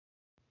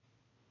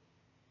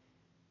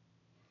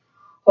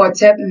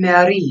Hotep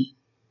Mary.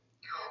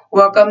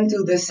 Welcome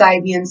to the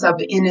Psybience of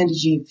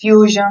Energy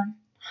Fusion.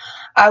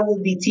 I will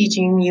be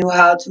teaching you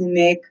how to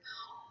make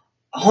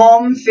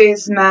home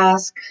face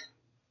mask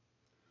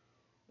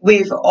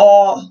with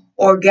all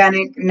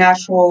organic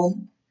natural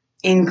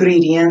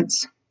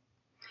ingredients,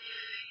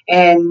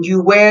 and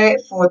you wear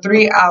it for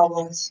 3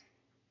 hours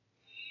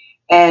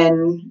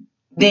and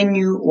then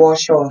you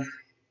wash off.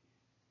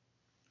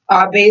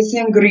 Our base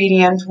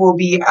ingredient will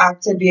be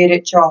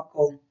activated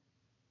charcoal.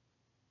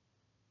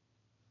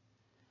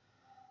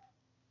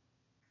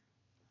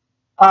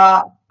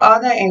 Our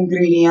other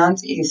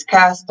ingredient is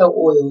castor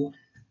oil.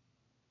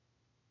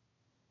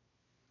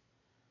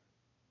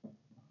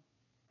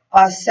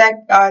 Our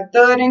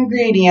third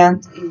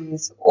ingredient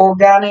is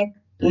organic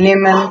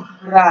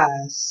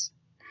lemongrass.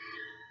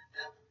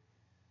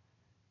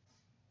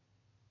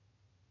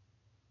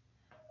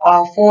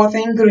 Our fourth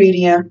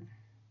ingredient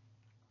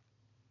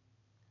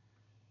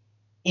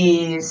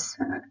is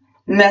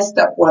messed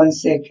up 1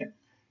 second.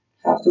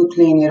 Have to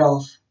clean it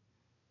off.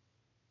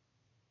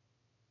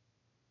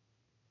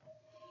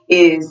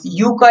 Is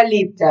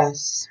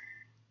eucalyptus.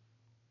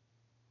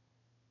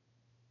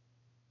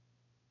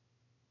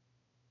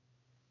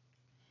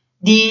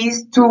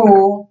 These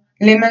two,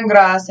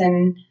 lemongrass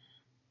and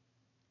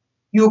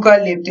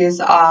eucalyptus,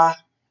 are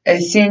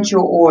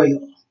essential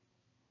oil.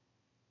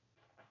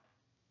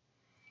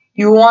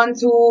 You want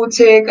to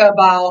take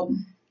about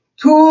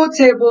 2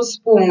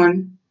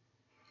 tablespoons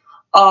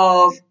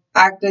of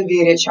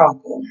activated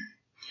charcoal.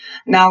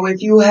 Now,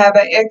 if you have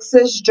an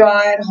excess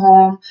jar at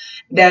home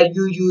that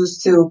you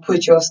use to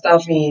put your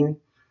stuff in,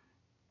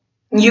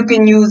 you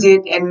can use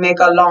it and make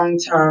a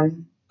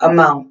long-term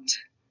amount.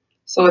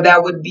 So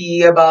that would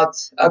be about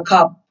 1.5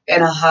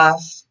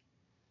 cups.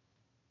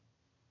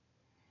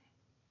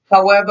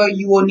 However,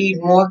 you will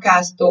need more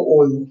castor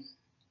oil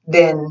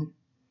than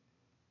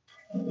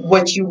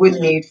what you would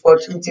need for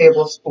 2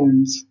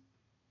 tablespoons.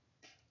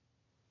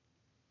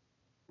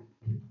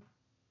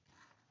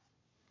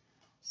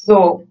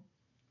 So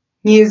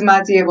here's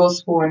my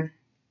tablespoon,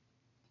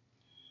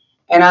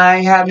 and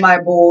I have my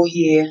bowl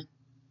here.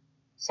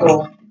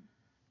 So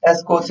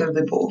let's go to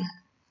the bowl.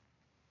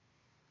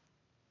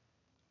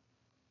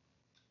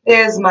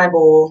 There's my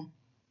bowl.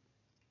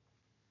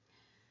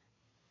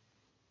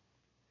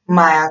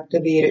 My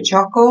activated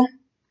charcoal.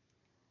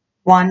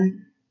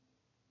 1,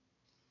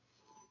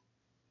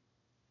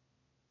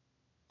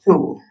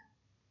 2.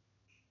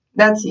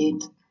 That's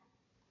it.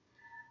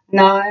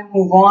 Now I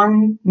move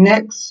on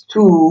next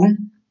to,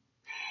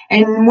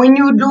 and when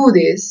you do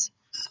this,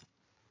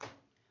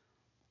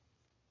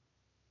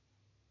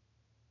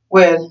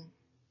 well,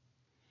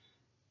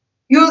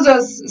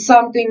 use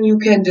something you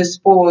can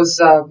dispose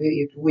of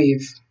it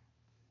with.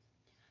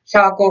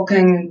 Charcoal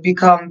can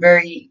become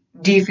very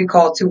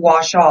difficult to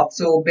wash off,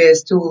 so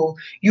best to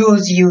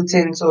use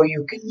utensil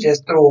you can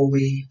just throw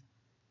away.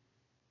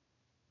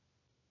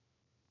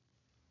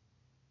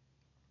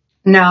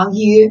 Now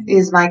here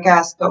is my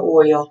castor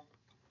oil,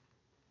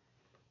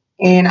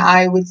 and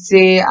I would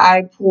say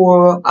I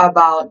pour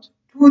about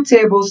 2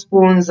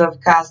 tablespoons of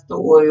castor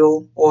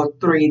oil, or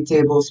 3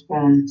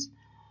 tablespoons,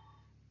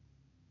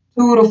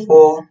 2 to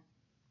 4.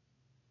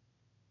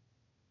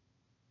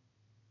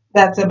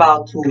 That's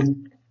about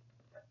 2.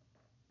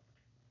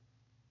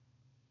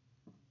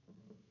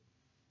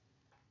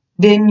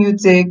 Then you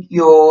take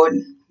your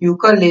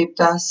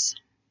eucalyptus.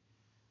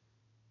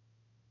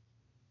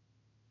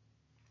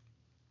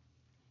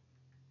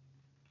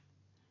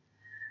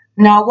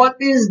 Now what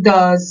this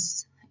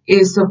does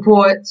is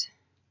support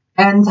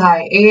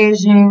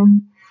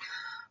anti-aging,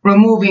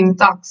 removing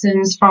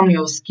toxins from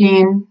your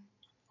skin,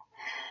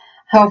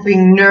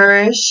 helping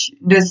nourish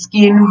the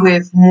skin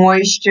with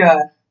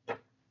moisture.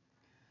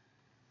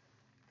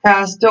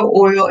 Castor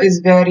oil is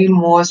very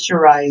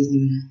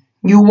moisturizing.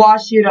 You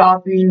wash it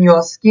off and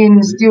your skin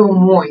is still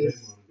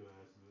moist.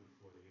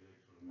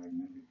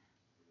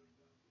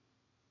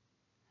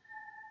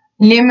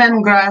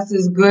 Lemongrass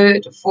is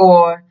good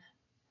for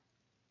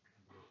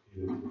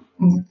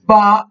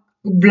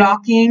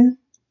blocking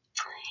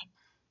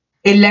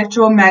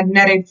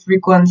electromagnetic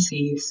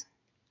frequencies.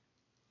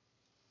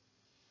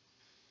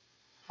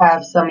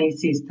 Have some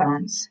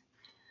assistance.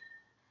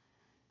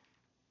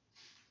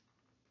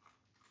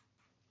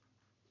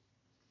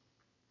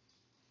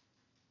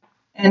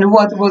 And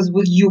what was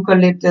with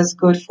eucalyptus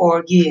good for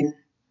again?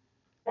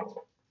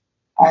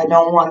 I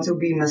don't want to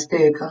be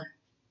mistaken.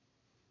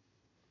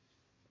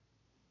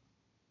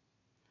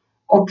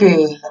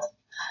 Okay.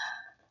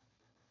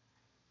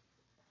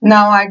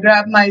 Now I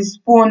grab my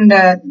spoon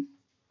that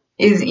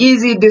is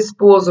easy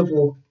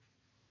disposable,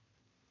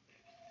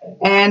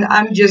 and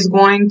I'm just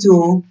going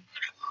to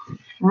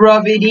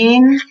rub it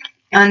in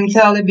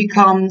until it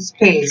becomes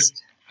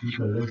paste.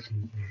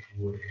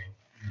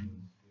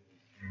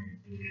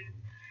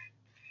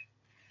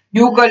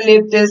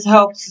 Eucalyptus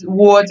helps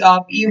ward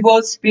off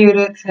evil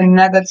spirits and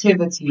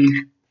negativity.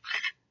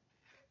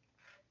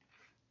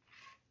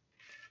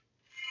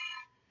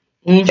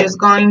 You're just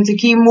going to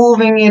keep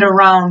moving it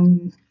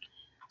around.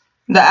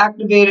 the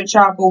activated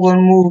charcoal will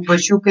move,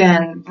 but you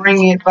can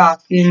bring it back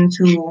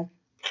into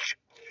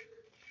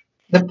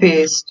the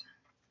paste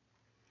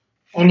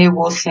and it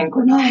will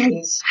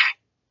synchronize.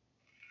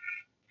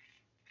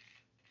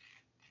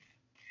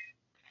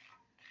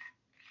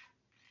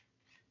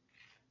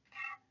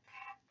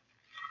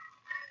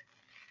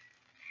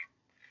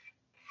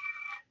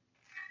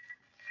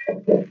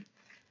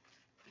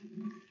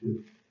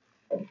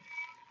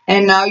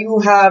 And now you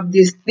have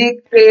this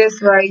thick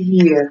paste right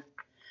here.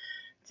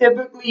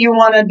 Typically you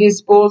want a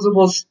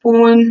disposable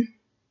spoon,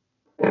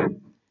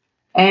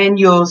 and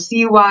you'll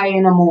see why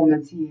in a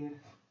moment here.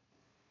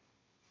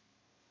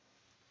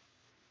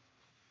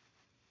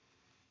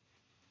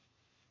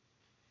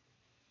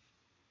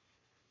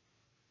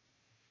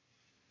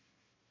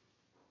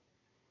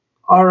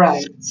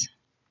 Alright.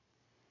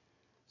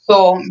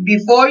 So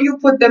before you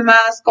put the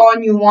mask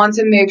on, you want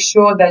to make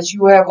sure that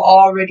you have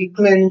already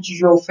cleansed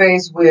your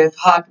face with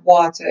hot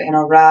water and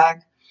a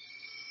rag.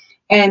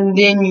 And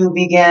then you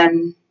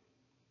begin.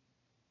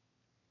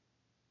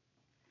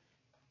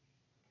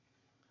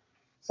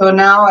 So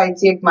now I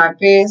take my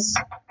paste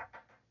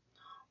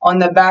on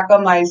the back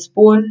of my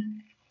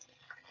spoon.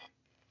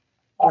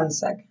 1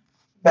 second.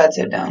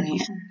 Better down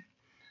here.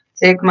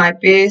 Take my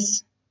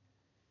paste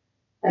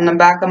on the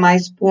back of my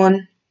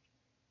spoon.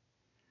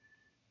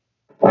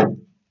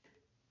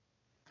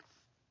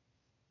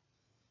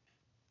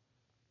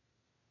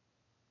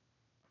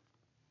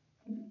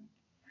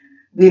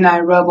 Then I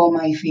rub on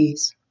my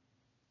face.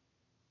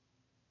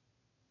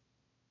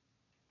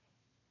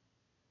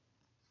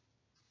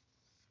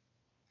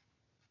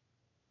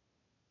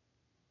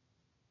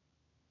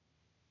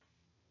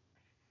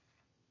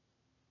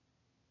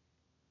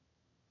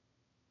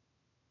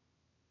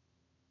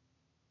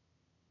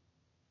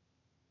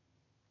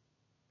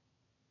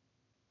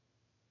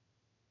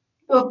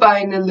 You'll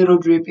find a little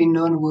dripping,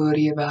 don't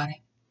worry about it.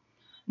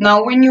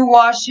 Now when you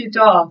wash it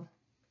off,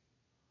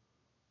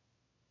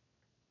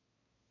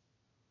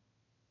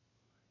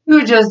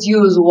 you just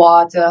use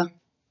water,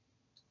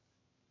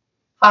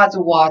 hot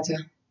water.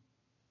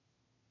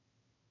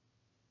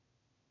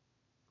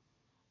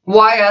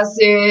 Why I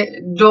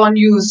say don't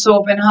use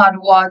soap and hot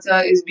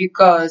water is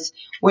because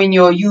when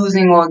you're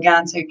using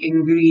organic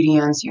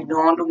ingredients, you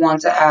don't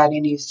want to add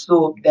any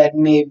soap that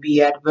may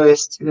be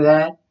adverse to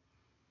that.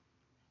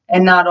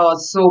 And not all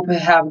soap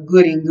have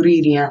good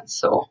ingredients,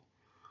 so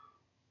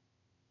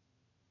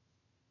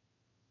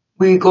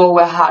we go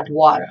with hot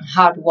water.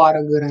 Hot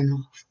water good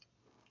enough.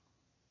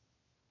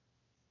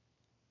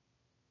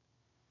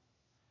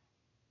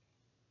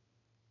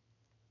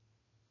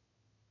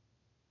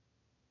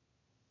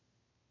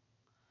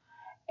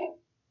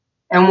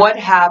 And what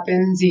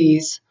happens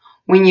is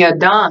when you're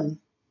done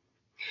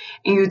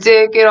and you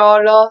take it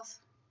all off,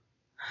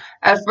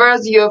 at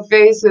first your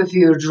face will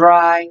feel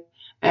dry,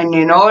 and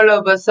then all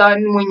of a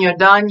sudden when you're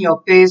done,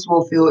 your face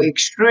will feel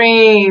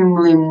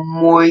extremely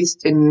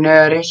moist and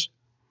nourished.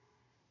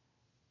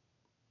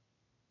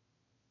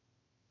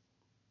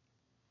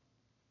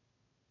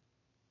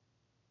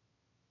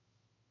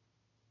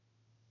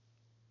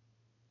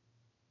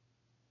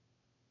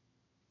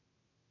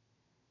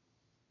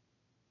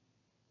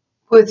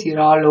 Put it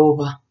all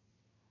over.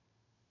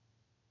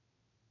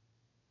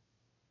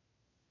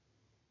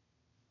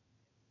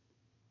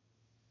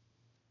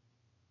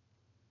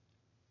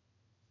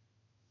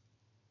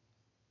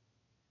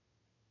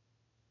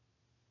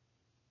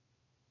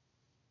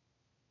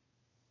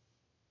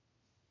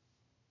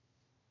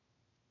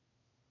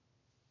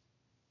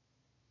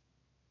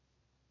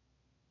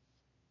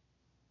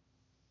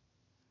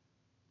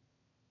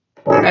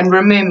 And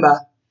remember,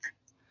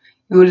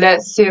 you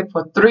let sit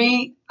for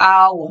 3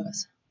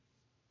 hours.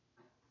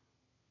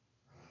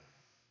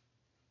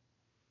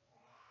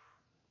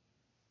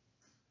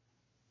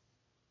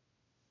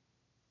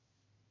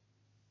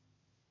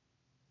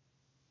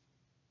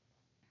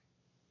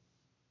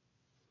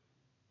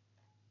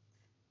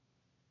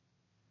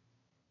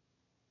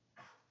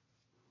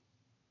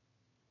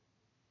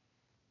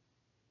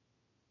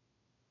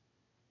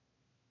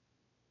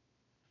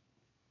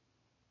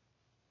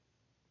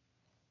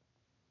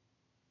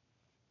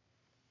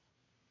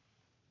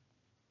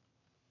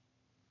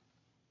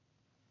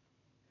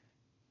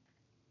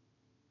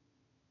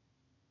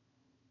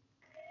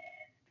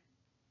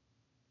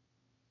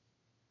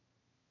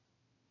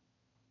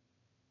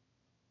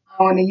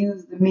 I want to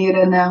use the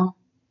meter now.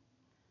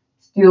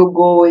 Still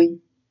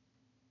going.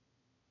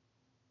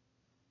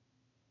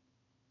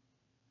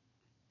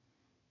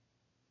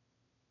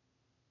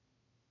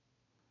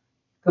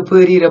 To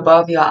put it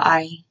above your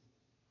eye.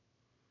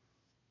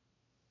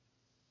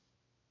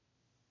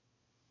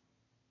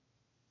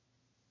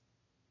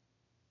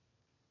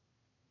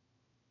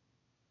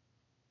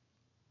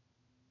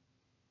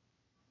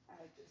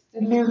 Just a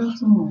little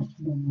too much,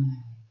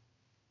 don't.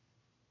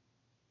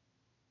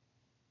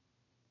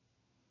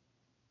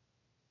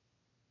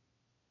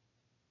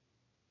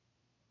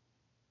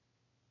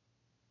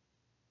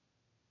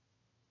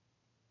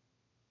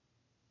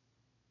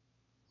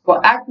 So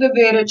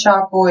activated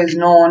charcoal is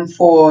known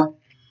for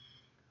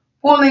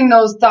pulling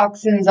those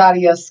toxins out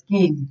of your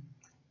skin.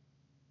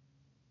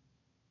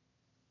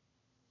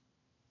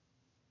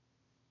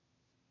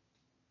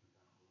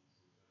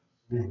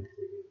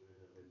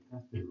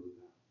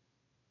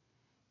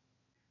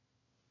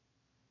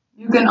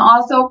 You can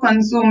also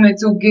consume it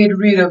to get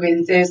rid of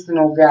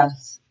intestinal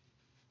gas.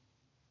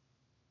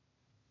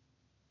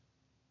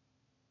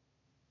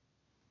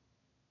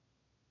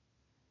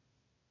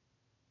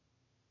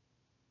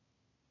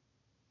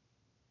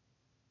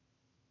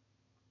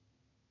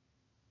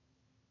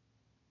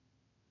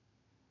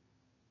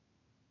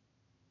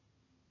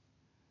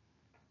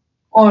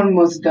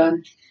 Almost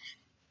done.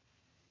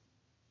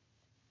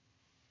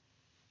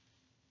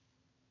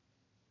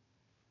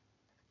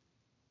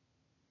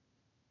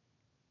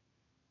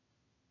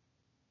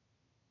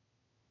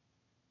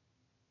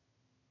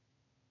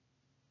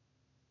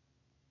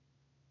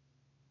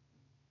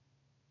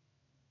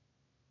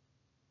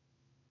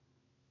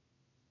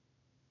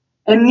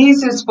 And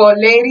this is for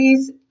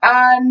ladies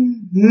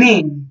and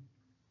men.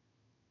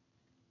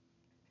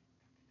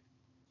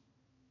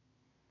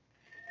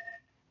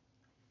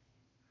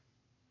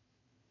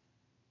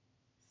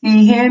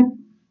 See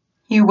him?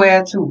 He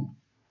wear too.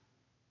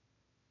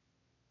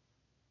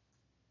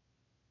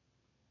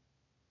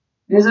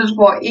 This is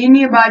for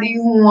anybody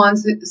who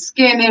wants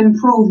skin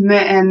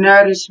improvement and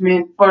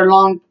nourishment for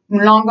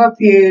longer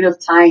period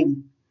of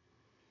time.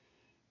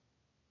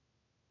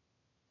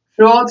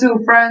 Show to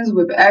friends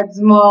with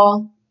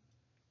eczema.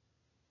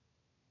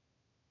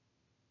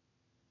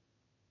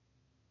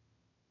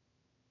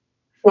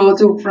 Show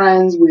to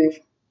friends with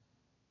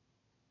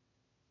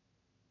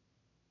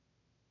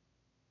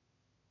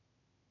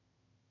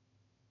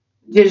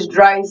just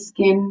dry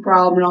skin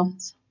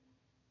problems.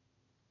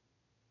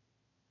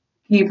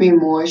 Keeping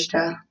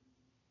moisture.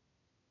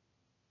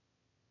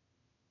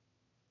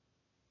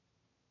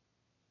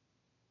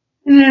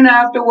 And then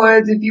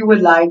afterwards, if you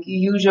would like,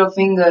 you use your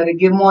finger to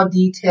give more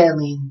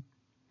detailing.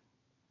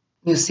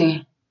 You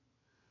see,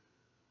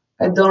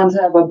 I don't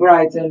have a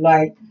brighter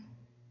light.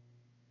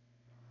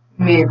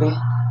 Maybe.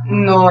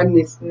 No,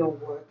 it's no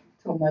work.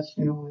 Too much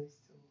noise.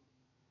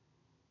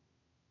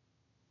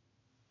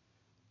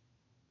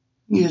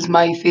 Here's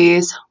my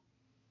face.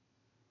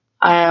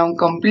 I am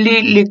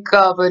completely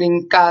covered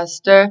in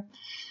castor,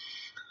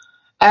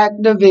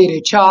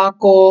 activated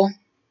charcoal,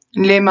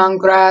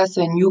 lemongrass,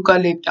 and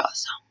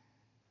eucalyptus.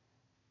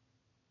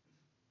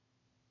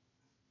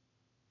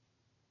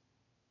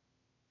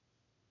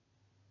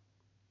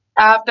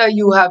 After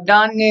you have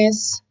done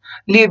this,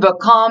 leave a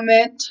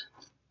comment,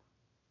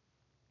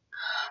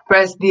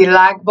 press the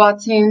like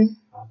button,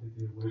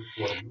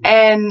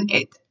 and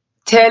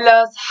tell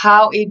us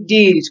how it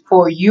did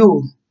for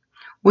you.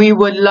 We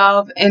would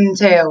love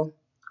intel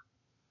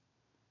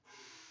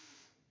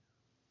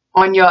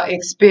on your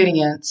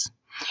experience.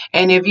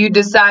 And if you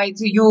decide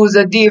to use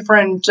a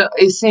different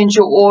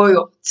essential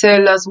oil,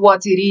 tell us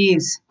what it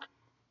is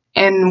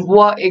and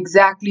what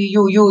exactly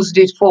you used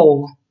it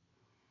for.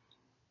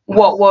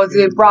 What was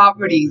its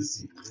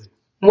properties?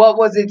 What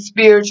was its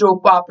spiritual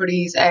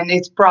properties and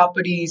its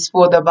properties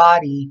for the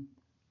body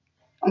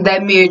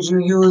that made you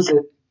use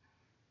it?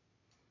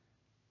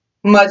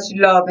 Much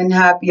love and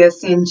happy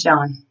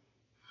ascension.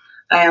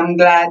 I am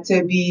glad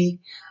to be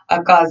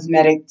a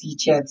cosmetic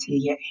teacher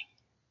today.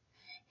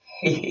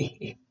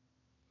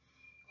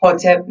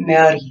 Hotep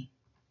Mary.